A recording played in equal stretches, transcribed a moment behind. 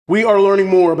We are learning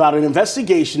more about an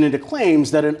investigation into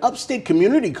claims that an upstate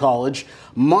community college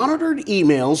monitored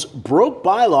emails, broke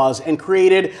bylaws, and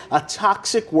created a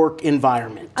toxic work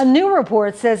environment. A new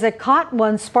report says it caught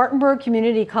one Spartanburg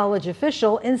Community College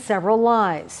official in several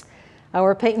lies.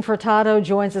 Our Peyton Furtado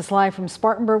joins us live from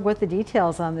Spartanburg with the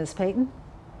details on this. Peyton?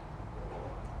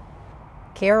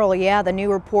 Carol, yeah, the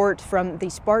new report from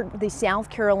the South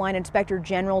Carolina Inspector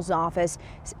General's office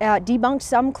debunked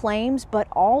some claims, but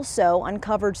also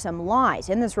uncovered some lies.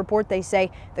 In this report, they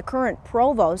say the current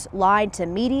provost lied to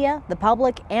media, the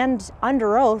public, and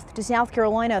under oath to South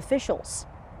Carolina officials.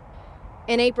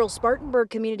 In April,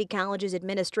 Spartanburg Community College's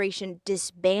administration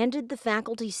disbanded the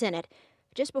Faculty Senate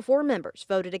just before members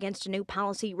voted against a new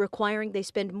policy requiring they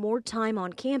spend more time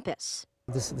on campus.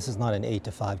 This is not an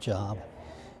 8-to-5 job.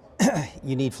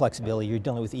 You need flexibility. You're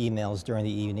dealing with emails during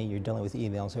the evening. You're dealing with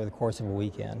emails over the course of a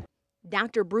weekend.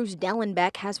 Dr. Bruce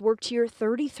Dellenbeck has worked here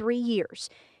 33 years.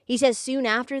 He says soon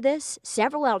after this,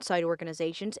 several outside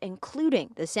organizations, including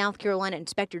the South Carolina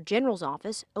Inspector General's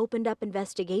office, opened up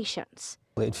investigations.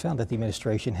 It found that the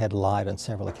administration had lied on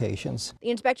several occasions.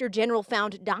 The Inspector General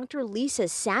found Dr. Lisa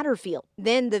Satterfield,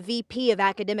 then the VP of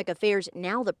Academic Affairs,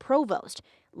 now the provost,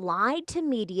 lied to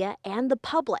media and the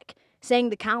public,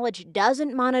 saying the college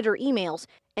doesn't monitor emails,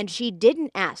 and she didn't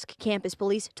ask campus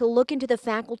police to look into the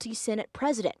Faculty Senate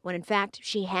president, when in fact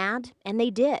she had, and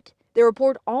they did. The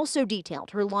report also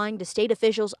detailed her lying to state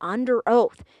officials under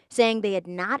oath, saying they had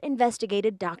not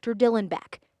investigated Dr.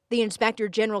 Dellenbeck. The Inspector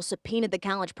General subpoenaed the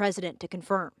college president to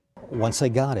confirm. Once they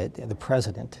got it, the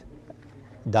president,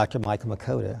 Dr. Michael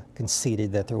Makota,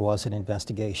 conceded that there was an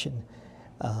investigation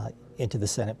into the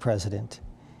Senate president,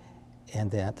 and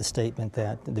that the statement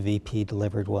that the VP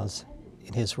delivered was,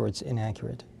 in his words,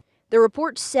 inaccurate. The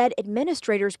report said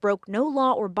administrators broke no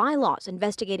law or bylaws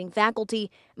investigating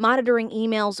faculty, monitoring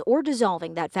emails, or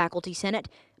dissolving that faculty senate,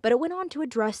 but it went on to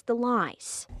address the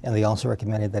lies. And they also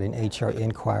recommended that an HR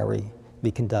inquiry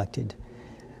be conducted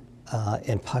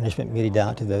and punishment meted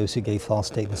out to those who gave false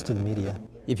statements to the media.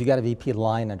 If you've got a VP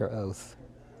lying under oath,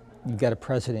 you've got a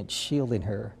president shielding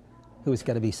her who's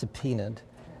got to be subpoenaed.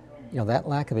 You know, that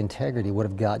lack of integrity would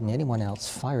have gotten anyone else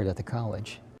fired at the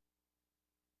college.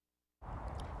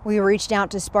 We reached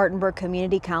out to Spartanburg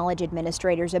Community College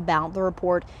administrators about the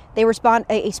report. A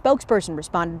spokesperson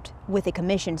responded with a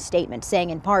commission statement saying,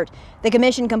 in part, the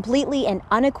commission completely and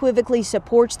unequivocally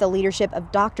supports the leadership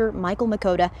of Dr. Michael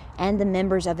Makota and the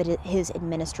members of his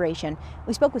administration.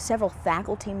 We spoke with several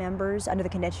faculty members under the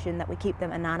condition that we keep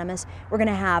them anonymous. We're going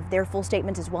to have their full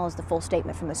statements as well as the full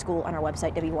statement from the school on our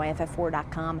website,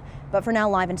 WYFF4.com. But for now,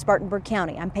 live in Spartanburg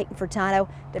County, I'm Peyton Furtado,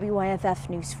 WYFF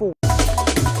News 4.